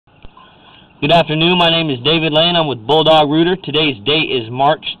Good afternoon, my name is David Lane. I'm with Bulldog Rooter. Today's date is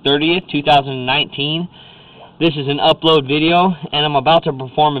March 30th, 2019. This is an upload video, and I'm about to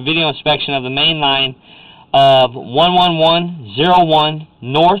perform a video inspection of the main line of 11101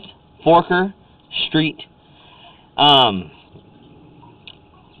 North Forker Street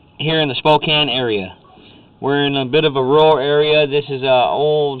here in the Spokane area. We're in a bit of a rural area. This is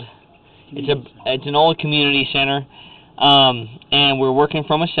it's an old community center, and we're working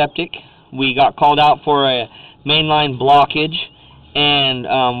from a septic. We got called out for a mainline blockage and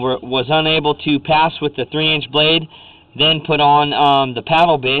was unable to pass with the 3-inch blade, then put on the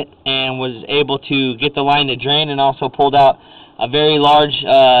paddle bit and was able to get the line to drain, and also pulled out a very large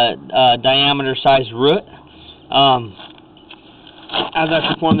diameter sized root. As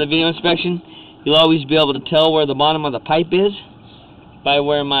I perform the video inspection, you'll always be able to tell where the bottom of the pipe is by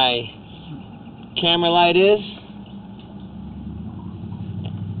where my camera light is,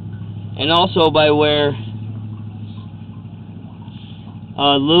 and also by where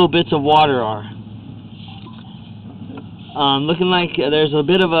little bits of water are. Looking like there's a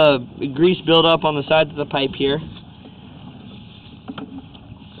bit of a grease buildup on the sides of the pipe here,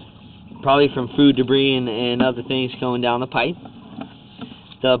 probably from food debris and other things going down the pipe.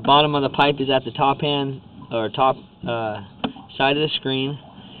 The bottom of the pipe is at the top side of the screen.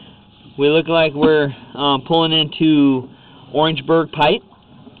 We look like we're pulling into Orangeburg pipe.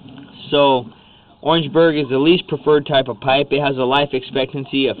 So Orangeburg is the least preferred type of pipe. It has a life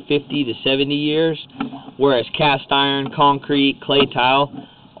expectancy of 50 to 70 years, whereas cast iron, concrete, clay tile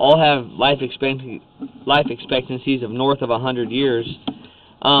all have life expectancies of north of 100 years.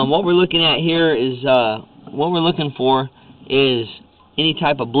 What we're looking at here is what we're looking for is any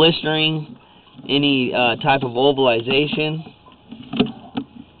type of blistering, any type of ovalization.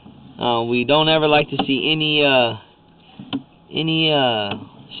 We don't ever like to see any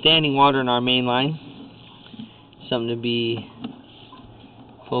standing water in our main line. Something to be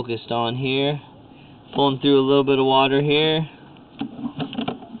focused on here. Pulling through a little bit of water here.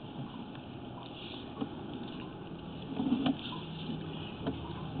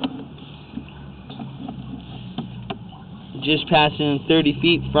 Just passing 30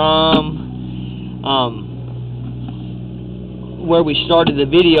 feet from where we started the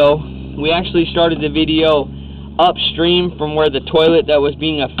video. We actually started the video upstream from where the toilet that was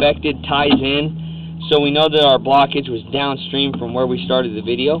being affected ties in, so we know that our blockage was downstream from where we started the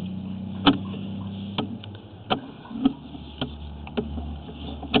video.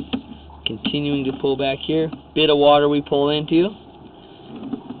 Continuing to pull back here, bit of water we pull into.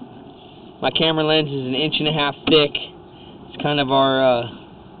 My camera lens is 1.5 inches thick. It's kind of our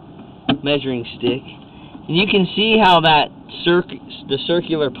measuring stick, and you can see how that the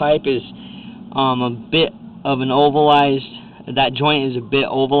circular pipe is a bit of an ovalized, that joint is a bit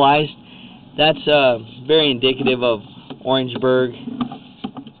ovalized. That's very indicative of Orangeburg.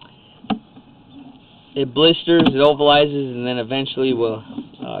 It blisters, it ovalizes, and then eventually will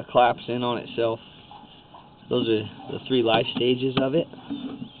collapse in on itself. Those are the 3 life stages of it.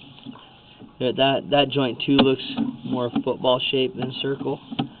 That joint too looks more football shaped than circle.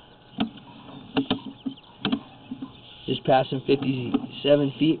 Just passing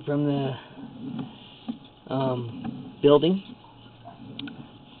 57 feet from the building.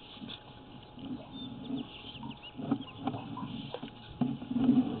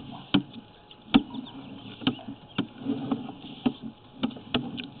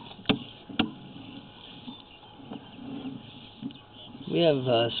 We have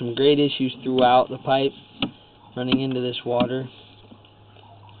some grade issues throughout the pipe running into this water.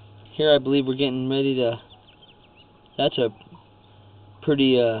 Here I believe we're getting ready to, that's a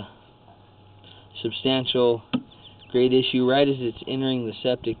pretty substantial grade issue right as it's entering the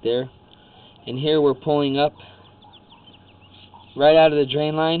septic there. And here we're pulling up right out of the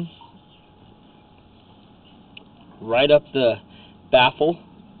drain line, right up the baffle.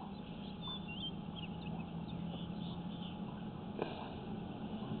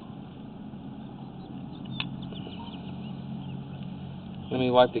 Let me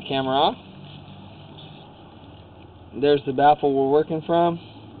wipe the camera off. There's the baffle we're working from.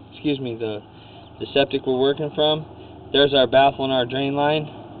 Excuse me, the septic we're working from. There's our baffle and our drain line,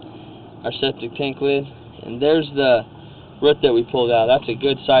 our septic tank lid, and there's the root that we pulled out. That's a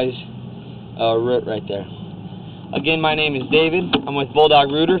good size root right there. Again, my name is David. I'm with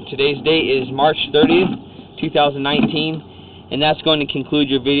Bulldog Rooter. Today's date is March 30th, 2019, and that's going to conclude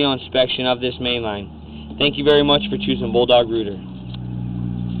your video inspection of this main line. Thank you very much for choosing Bulldog Rooter.